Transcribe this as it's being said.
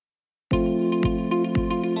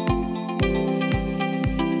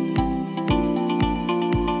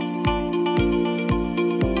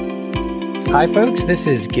Hi, folks. This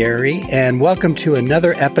is Gary, and welcome to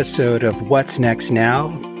another episode of What's Next Now,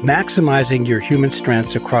 maximizing your human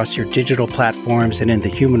strengths across your digital platforms and in the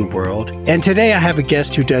human world. And today I have a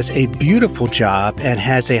guest who does a beautiful job and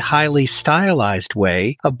has a highly stylized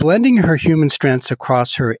way of blending her human strengths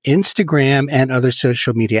across her Instagram and other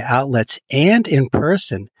social media outlets and in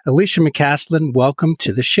person. Alicia McCaslin, welcome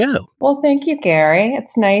to the show. Well, thank you, Gary.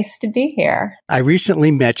 It's nice to be here. I recently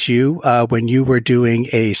met you when you were doing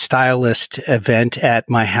a stylist event at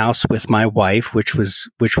my house with my wife, which was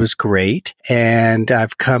great. And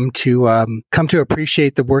I've come to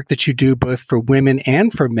appreciate the work that you do both for women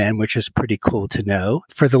and for men, which is pretty cool to know.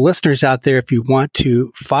 For the listeners out there, if you want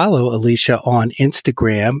to follow Alicia on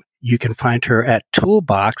Instagram, you can find her at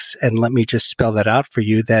Toolbox, and let me just spell that out for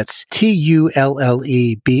you. That's Tullebox.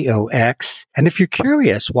 And if you're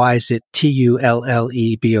curious, why is it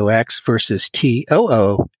Tullebox versus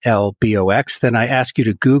Toolbox, then I ask you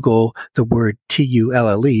to Google the word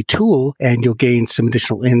Tulle, tool, and you'll gain some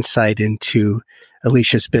additional insight into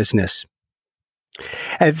Alicia's business.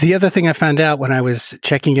 And the other thing I found out when I was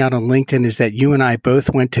checking out on LinkedIn is that you and I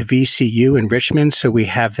both went to VCU in Richmond, so we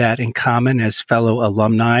have that in common as fellow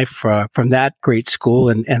alumni from that great school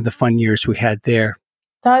and the fun years we had there.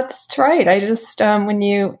 That's right. I just, when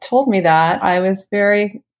you told me that,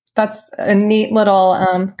 that's a neat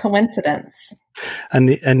little coincidence. A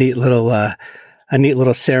neat little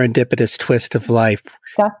serendipitous twist of life.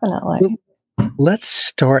 Definitely. Let's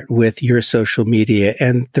start with your social media.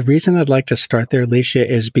 And the reason I'd like to start there, Alicia,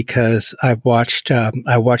 is because I watched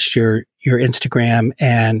your Instagram,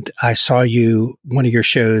 and I saw one of your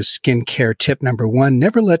shows, Skincare Tip Number 1,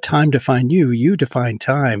 never let time define you, you define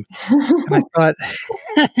time. And I thought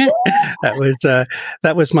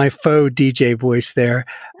that was my faux DJ voice there.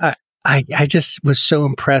 I just was so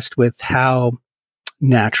impressed with how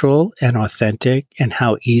natural and authentic and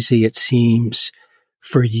how easy it seems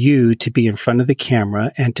for you to be in front of the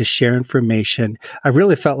camera and to share information. I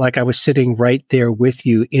really felt like I was sitting right there with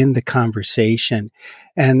you in the conversation.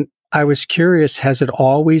 And I was curious, has it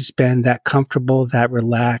always been that comfortable, that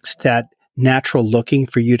relaxed, that natural looking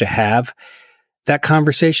for you to have that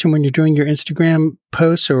conversation when you're doing your Instagram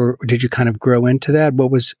posts, or did you kind of grow into that? What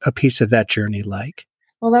was a piece of that journey like?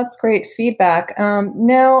 Well, that's great feedback.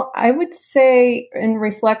 No, I would say in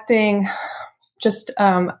reflecting just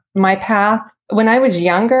my path, when I was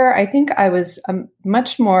younger, I think I was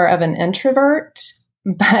much more of an introvert,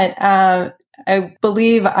 but I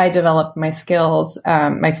believe I developed my skills,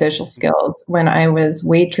 my social skills, when I was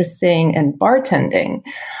waitressing and bartending.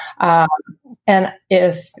 And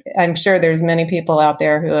I'm sure there's many people out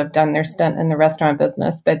there who have done their stint in the restaurant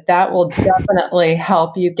business, but that will definitely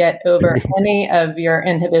help you get over any of your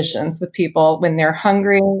inhibitions with people when they're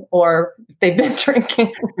hungry or they've been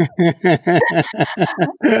drinking.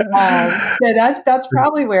 So that's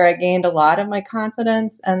probably where I gained a lot of my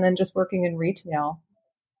confidence, and then just working in retail.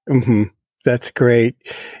 Mm-hmm. That's great.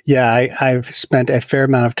 Yeah, I've spent a fair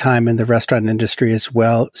amount of time in the restaurant industry as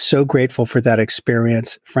well. So grateful for that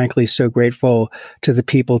experience. Frankly, so grateful to the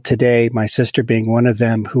people today, my sister being one of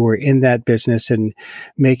them, who are in that business and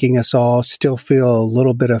making us all still feel a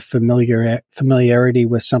little bit of familiarity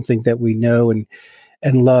with something that we know and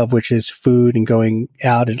love, which is food and going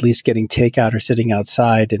out, at least getting takeout or sitting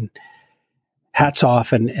outside. And hats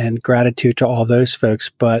off and gratitude to all those folks.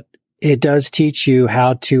 But it does teach you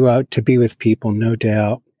how to be with people, no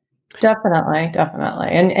doubt. Definitely.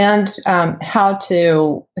 And how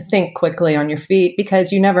to think quickly on your feet,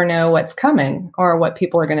 because you never know what's coming or what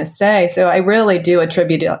people are going to say. So I really do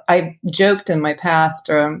attribute it. I joked in my past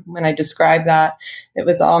when I described that, it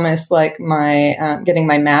was almost like my getting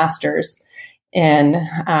my master's in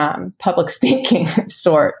public speaking of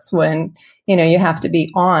sorts, when, you have to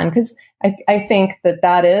be on. Because I think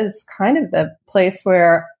that is kind of the place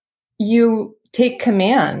where you take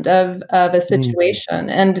command of a situation,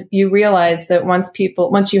 and you realize that once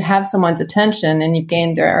you have someone's attention and you've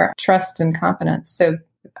gained their trust and confidence. So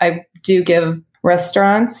I do give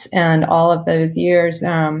restaurants and all of those years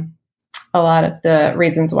a lot of the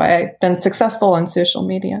reasons why I've been successful on social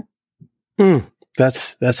media.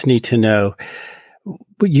 That's neat to know.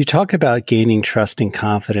 You talk about gaining trust and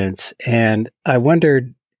confidence, and I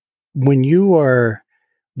wondered, when you are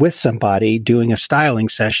with somebody doing a styling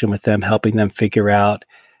session with them, helping them figure out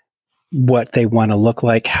what they want to look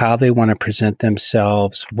like, how they want to present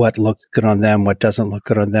themselves, what looks good on them, what doesn't look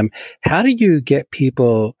good on them. How do you get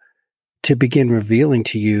people to begin revealing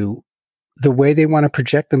to you the way they want to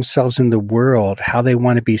project themselves in the world, how they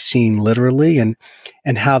want to be seen literally, and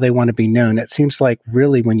how they want to be known? It seems like,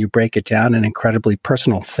 really, when you break it down, an incredibly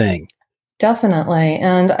personal thing. Definitely.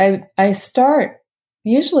 And I start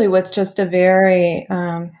usually with just a very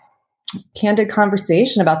candid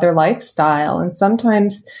conversation about their lifestyle. And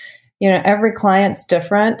sometimes, every client's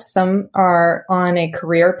different. Some are on a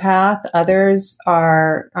career path. Others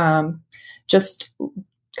are just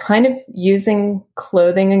kind of using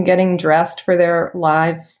clothing and getting dressed for their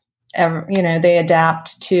life. They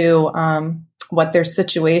adapt to what their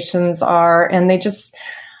situations are, and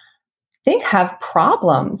they have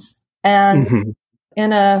problems. And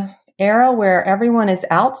in a era where everyone is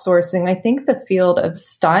outsourcing, I think the field of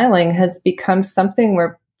styling has become something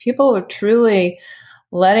where people are truly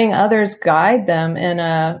letting others guide them in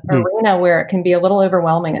a arena where it can be a little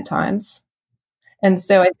overwhelming at times. And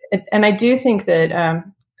so, I do think that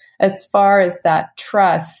as far as that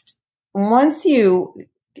trust, once you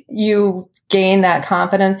gain that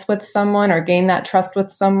confidence with someone or gain that trust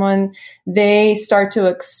with someone, they start to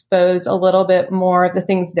expose a little bit more of the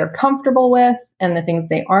things they're comfortable with and the things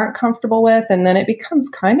they aren't comfortable with. And then it becomes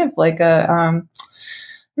kind of like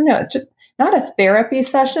just not a therapy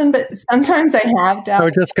session, but sometimes I have doubt. I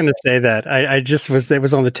was just going to say that. It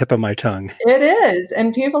was on the tip of my tongue. It is.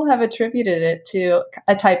 And people have attributed it to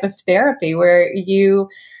a type of therapy where you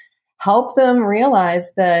help them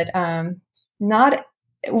realize that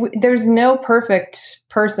there's no perfect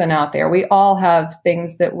person out there. We all have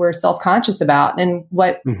things that we're self-conscious about. And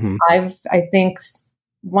what I think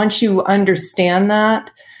once you understand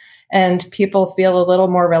that and people feel a little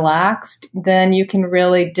more relaxed, then you can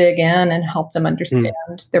really dig in and help them understand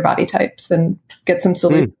their body types and get some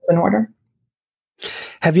solutions in order.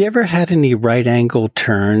 Have you ever had any right angle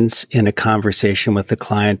turns in a conversation with the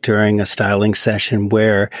client during a styling session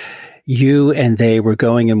where you and they were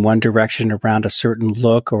going in one direction around a certain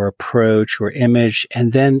look or approach or image,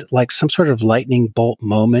 and then like some sort of lightning bolt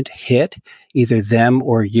moment hit either them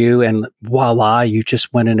or you, and voila, you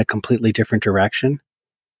just went in a completely different direction?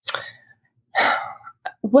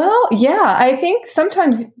 Well, yeah, I think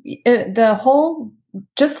sometimes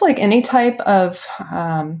just like any type of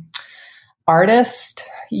artist,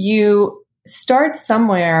 you start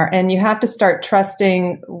somewhere and you have to start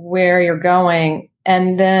trusting where you're going.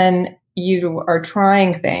 And then you are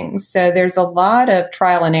trying things. So there's a lot of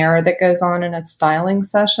trial and error that goes on in a styling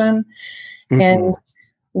session. And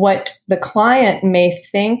what the client may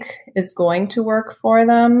think is going to work for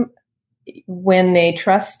them, when they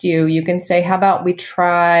trust you, you can say, how about we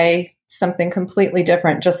try something completely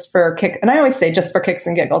different just for kick. And I always say just for kicks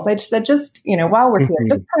and giggles. I just said, while we're here,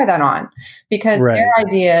 just try that on, because their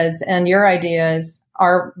ideas and your ideas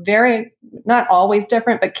are very, not always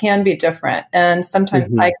different, but can be different. And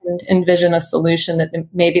sometimes I can envision a solution that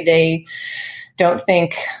maybe they don't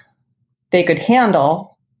think they could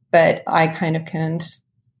handle, but I kind of can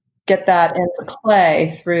get that into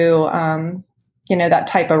play through, that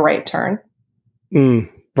type of right turn.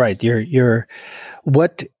 Right.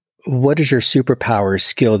 What is your superpower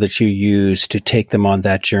skill that you use to take them on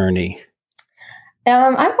that journey?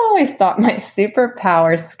 I've always thought my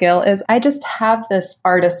superpower skill is I just have this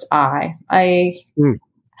artist eye.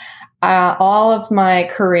 All of my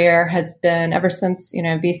career has been ever since,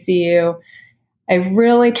 VCU. I've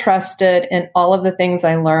really trusted in all of the things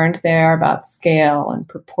I learned there about scale and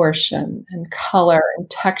proportion and color and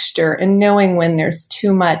texture and knowing when there's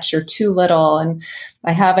too much or too little. And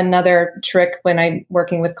I have another trick when I'm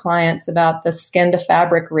working with clients about the skin to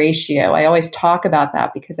fabric ratio. I always talk about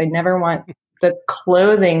that because I never want the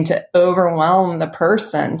clothing to overwhelm the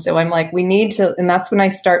person. So I'm like, we need to, and that's when I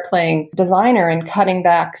start playing designer and cutting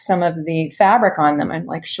back some of the fabric on them. I'm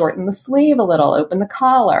like, shorten the sleeve a little, open the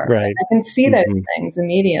collar. Right. I can see those things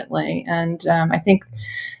immediately. And I think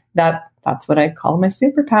that's what I call my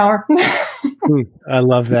superpower. I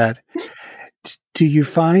love that. Do you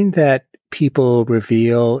find that people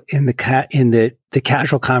reveal in the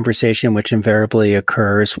casual conversation, which invariably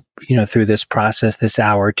occurs, through this process, this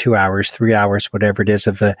hour, 2 hours, 3 hours, whatever it is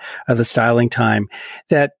of the styling time,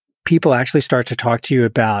 that people actually start to talk to you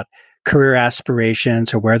about career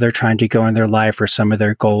aspirations or where they're trying to go in their life or some of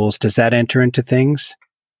their goals? Does that enter into things?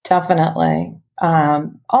 Definitely.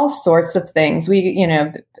 All sorts of things.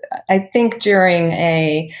 I think during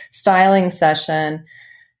a styling session,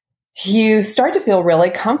 you start to feel really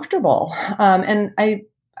comfortable. And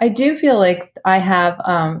I do feel like I have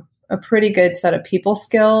a pretty good set of people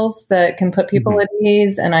skills that can put people at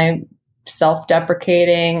ease, and I'm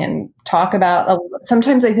self-deprecating and talk about,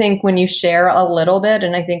 sometimes I think when you share a little bit,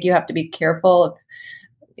 and I think you have to be careful,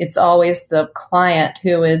 it's always the client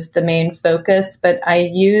who is the main focus, but I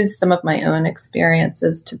use some of my own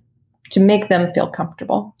experiences to make them feel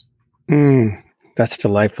comfortable. That's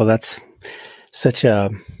delightful. That's such a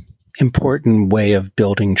important way of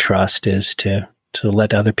building trust, is to to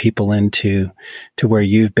let other people into where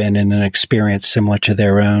you've been in an experience similar to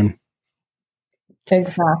their own.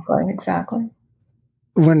 Exactly.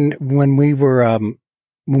 When we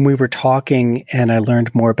were talking and I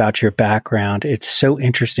learned more about your background, it's so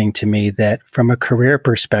interesting to me that from a career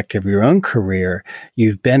perspective, your own career,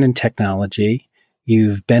 you've been in technology,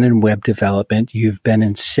 you've been in web development, you've been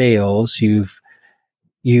in sales, you've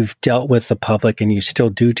dealt with the public, and you still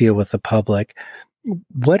do deal with the public.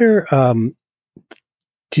 What are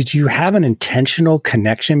did you have an intentional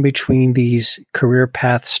connection between these career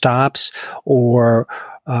path stops, or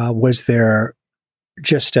was there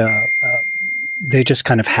just they just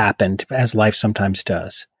kind of happened, as life sometimes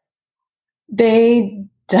does? They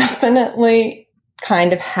definitely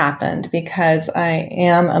kind of happened because I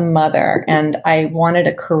am a mother and I wanted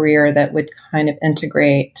a career that would kind of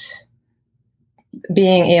integrate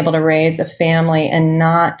being able to raise a family and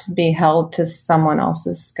not be held to someone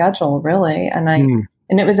else's schedule, really.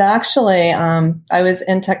 And it was actually, I was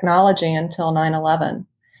in technology until 9/11.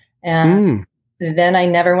 And then I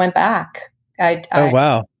never went back.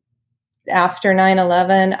 Wow. After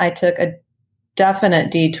 9/11, I took a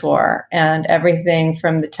definite detour and everything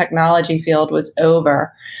from the technology field was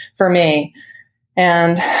over for me.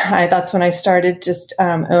 And that's when I started just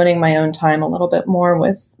owning my own time a little bit more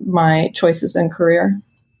with my choices in career.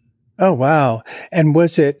 Oh, wow. And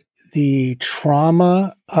was it the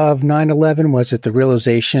trauma of 9/11? Was it the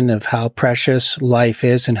realization of how precious life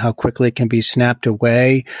is and how quickly it can be snapped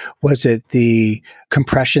away? Was it the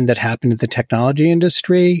compression that happened in the technology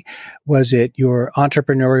industry? Was it your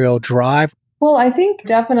entrepreneurial drive? Well, I think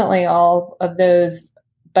definitely all of those,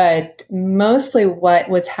 but mostly what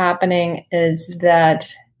was happening is that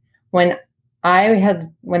when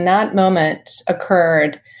that moment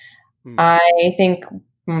occurred, I think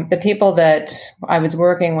the people that I was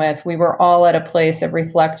working with, we were all at a place of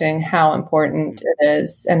reflecting how important it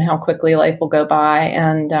is and how quickly life will go by.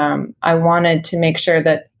 And I wanted to make sure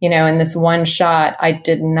that, in this one shot, I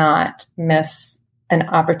did not miss an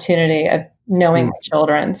opportunity of knowing my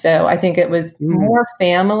children. So I think it was more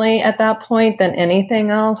family at that point than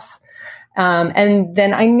anything else. And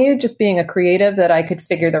then I knew, just being a creative, that I could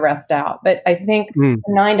figure the rest out. But I think the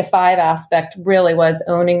 9 to 5 aspect really was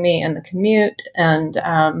owning me and the commute. And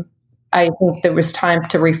I think there was time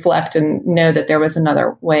to reflect and know that there was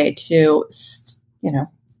another way to, to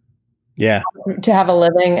have a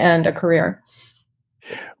living and a career.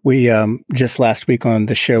 We just last week on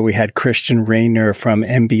the show, we had Christian Rayner from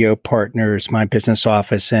MBO Partners, my business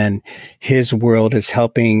office, and his world is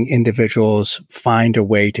helping individuals find a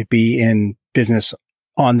way to be in business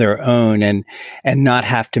on their own and not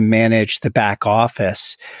have to manage the back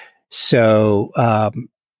office. So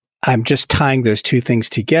I'm just tying those two things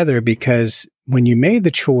together, because when you made the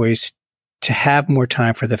choice to have more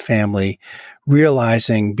time for the family,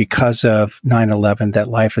 realizing because of 9/11 that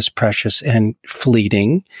life is precious and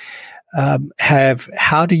fleeting,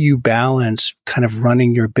 how do you balance kind of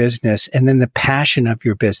running your business and then the passion of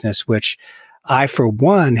your business, which I, for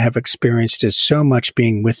one, have experienced as so much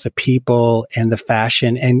being with the people and the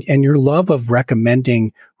fashion and your love of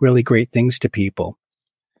recommending really great things to people?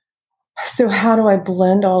 So how do I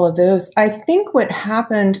blend all of those? I think what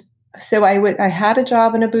happened, so I had a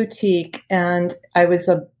job in a boutique and I was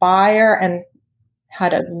a buyer and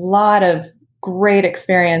had a lot of great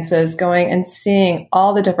experiences going and seeing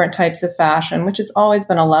all the different types of fashion, which has always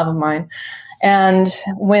been a love of mine. And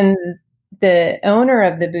when the owner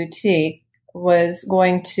of the boutique was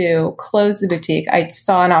going to close the boutique, I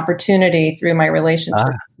saw an opportunity through my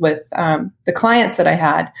relationships with the clients that I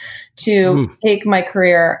had to take my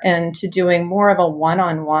career into doing more of a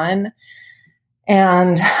one-on-one.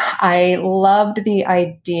 And I loved the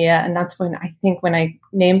idea. And that's when I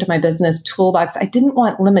named my business Toolbox, I didn't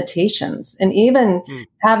want limitations. And even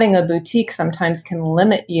having a boutique sometimes can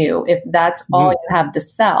limit you if that's all you have to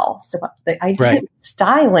sell. So the idea of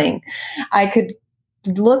styling, I could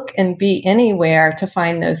look and be anywhere to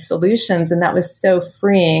find those solutions. And that was so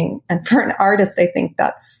freeing. And for an artist, I think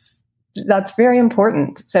that's very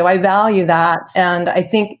important. So I value that. And I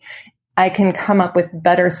think I can come up with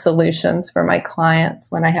better solutions for my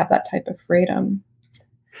clients when I have that type of freedom.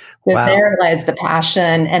 So there lies the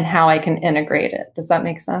passion and how I can integrate it. Does that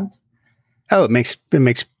make sense? Oh, it makes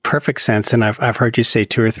perfect sense. And I've heard you say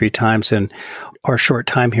 2 or 3 times in our short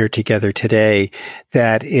time here together today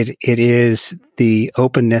that it is the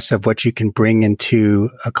openness of what you can bring into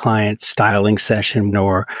a client styling session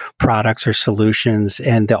or products or solutions,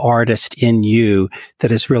 and the artist in you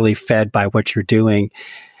that is really fed by what you're doing.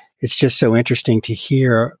 it's just so interesting to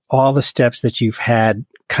hear all the steps that you've had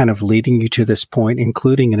kind of leading you to this point,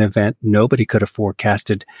 including an event nobody could have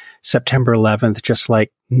forecasted, September 11th, just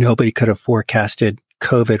like nobody could have forecasted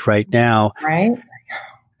COVID right now. Right.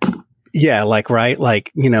 Yeah, right?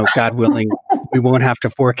 God willing, we won't have to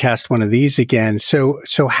forecast one of these again. So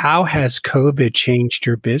how has COVID changed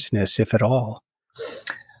your business, if at all?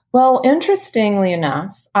 Well, interestingly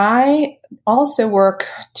enough, I also work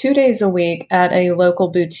 2 days a week at a local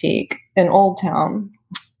boutique in Old Town,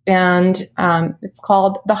 and it's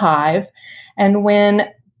called The Hive. And when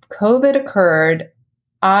COVID occurred,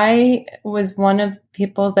 I was one of the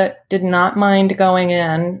people that did not mind going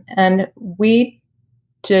in, and we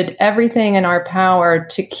did everything in our power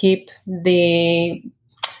to keep the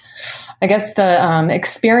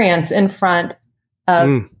experience in front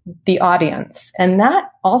of the audience. And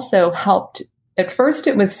that also helped. At first,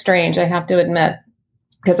 it was strange, I have to admit,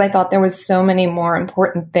 because I thought there was so many more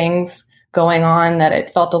important things going on that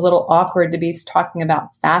it felt a little awkward to be talking about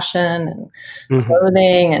fashion and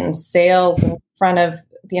clothing and sales in front of,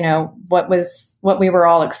 what we were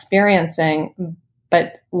all experiencing.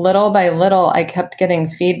 But little by little, I kept getting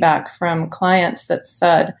feedback from clients that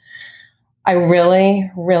said, I really,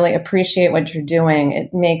 really appreciate what you're doing.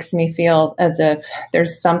 It makes me feel as if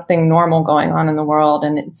there's something normal going on in the world,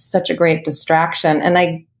 and it's such a great distraction. And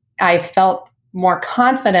I felt more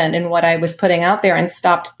confident in what I was putting out there and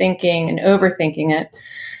stopped thinking and overthinking it,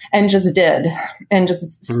 and just did, and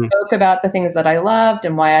just spoke about the things that I loved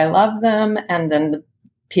and why I loved them. And then the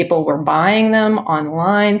people were buying them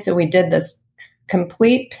online. So we did this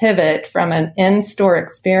complete pivot from an in-store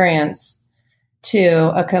experience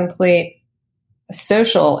to a complete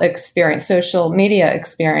social experience, social media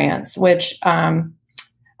experience, which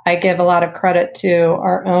I give a lot of credit to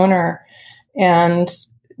our owner and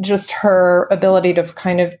just her ability to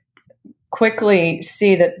kind of quickly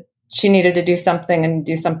see that she needed to do something and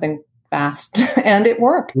do something fast. And it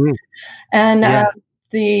worked. And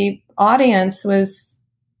the audience was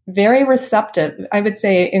very receptive. I would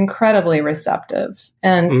say incredibly receptive.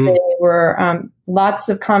 And they were, lots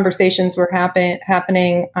of conversations were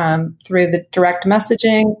happening through the direct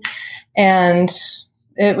messaging. And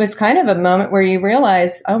it was kind of a moment where you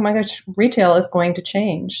realize, oh my gosh, retail is going to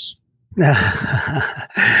change.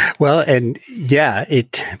 Well, and yeah,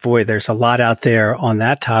 there's a lot out there on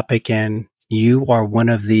that topic. And you are one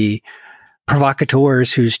of the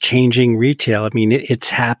provocateurs who's changing retail. I mean, it's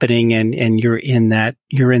happening, and you're in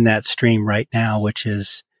that stream right now, which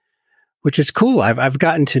is cool. I've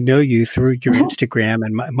gotten to know you through your Instagram,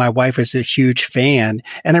 and my wife is a huge fan,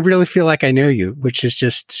 and I really feel like I know you, which is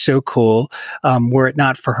just so cool. Were it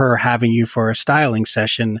not for her having you for a styling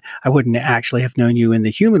session, I wouldn't actually have known you in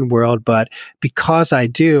the human world. But because I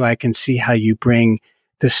do, I can see how you bring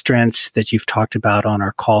the strengths that you've talked about on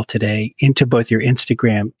our call today into both your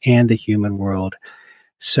Instagram and the human world.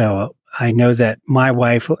 So I know that my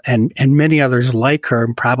wife and many others like her,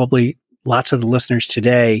 and probably lots of the listeners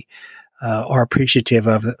today, are appreciative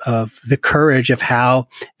of the courage of how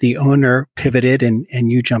the owner pivoted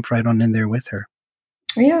and you jumped right on in there with her.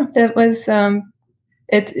 Yeah, it was,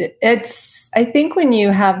 it's, I think when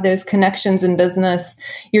you have those connections in business,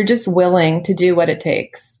 you're just willing to do what it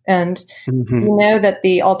takes. And you know that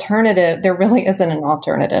the alternative, there really isn't an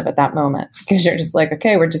alternative at that moment, because you're just like,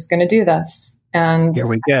 okay, we're just going to do this. And here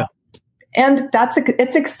we go. And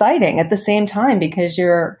it's exciting at the same time, because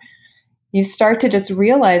you start to just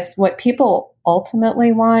realize what people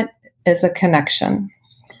ultimately want is a connection.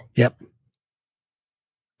 Yep.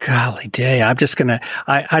 Golly day.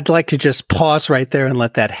 I'd like to just pause right there and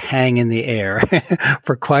let that hang in the air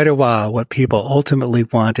for quite a while. What people ultimately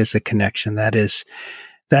want is a connection. That is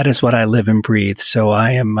what I live and breathe. So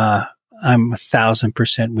I'm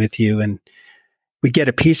 1,000% with you. And we get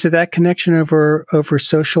a piece of that connection over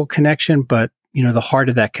social connection, but the heart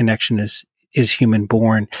of that connection is human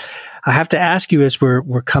born. I have to ask you, as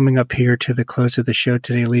we're coming up here to the close of the show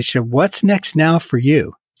today, Alicia, what's next now for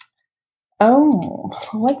you? Oh,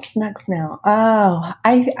 what's next now? Oh,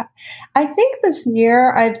 I think this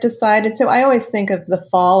year I've decided, so I always think of the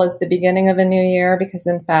fall as the beginning of a new year, because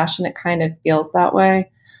in fashion it kind of feels that way.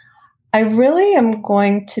 I really am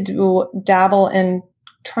going to dabble in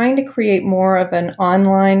trying to create more of an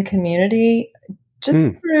online community, just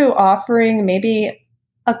through offering maybe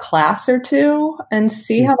a class or two and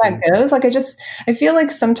see how that goes. Like I feel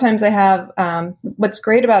like sometimes I have, what's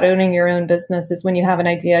great about owning your own business is when you have an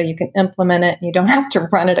idea, you can implement it and you don't have to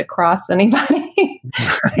run it across anybody.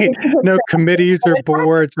 Right. No committees or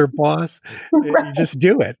boards or boss. Right. You just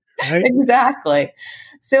do it. Right? Exactly.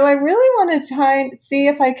 So I really want to try and see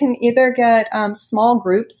if I can either get small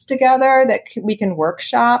groups together that we can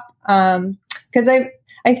workshop. Because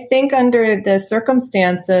I think under the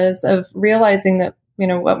circumstances of realizing that,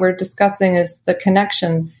 what we're discussing is the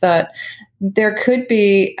connections, that there could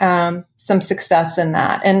be some success in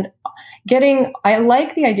that. And I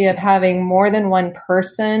like the idea of having more than one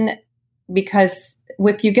person, because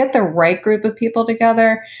if you get the right group of people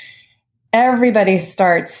together, everybody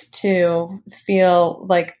starts to feel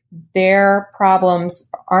like their problems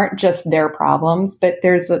aren't just their problems, but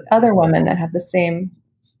there's other women that have the same,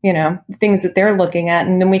 things that they're looking at.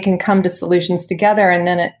 And then we can come to solutions together, and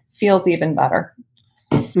then it feels even better.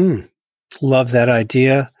 Love that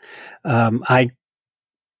idea.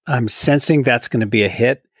 I'm sensing that's going to be a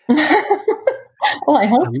hit. Well, I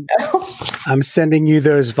hope so. I'm sending you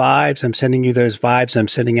those vibes. I'm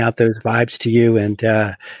sending out those vibes to you. And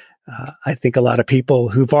I think a lot of people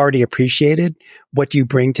who've already appreciated what you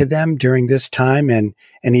bring to them during this time, and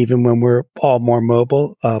even when we're all more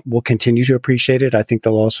mobile, will continue to appreciate it. I think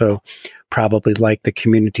they'll also probably like the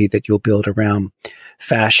community that you'll build around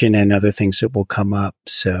fashion and other things that will come up.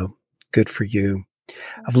 So good for you.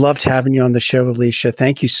 I've loved having you on the show, Alicia.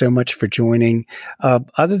 Thank you so much for joining.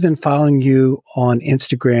 Other than following you on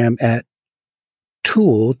Instagram at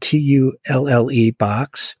Tulle, Tulle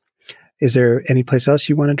box, is there any place else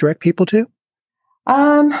you want to direct people to?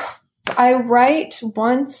 I write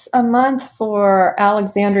once a month for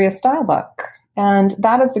Alexandria Stylebook, and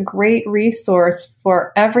that is a great resource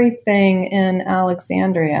for everything in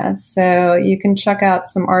Alexandria. So you can check out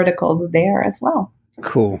some articles there as well.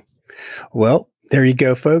 Cool. Well, there you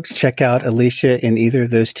go, folks. Check out Alicia in either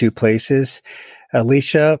of those two places.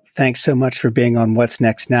 Alicia, thanks so much for being on What's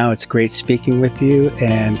Next Now. It's great speaking with you,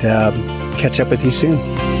 and catch up with you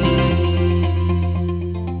soon.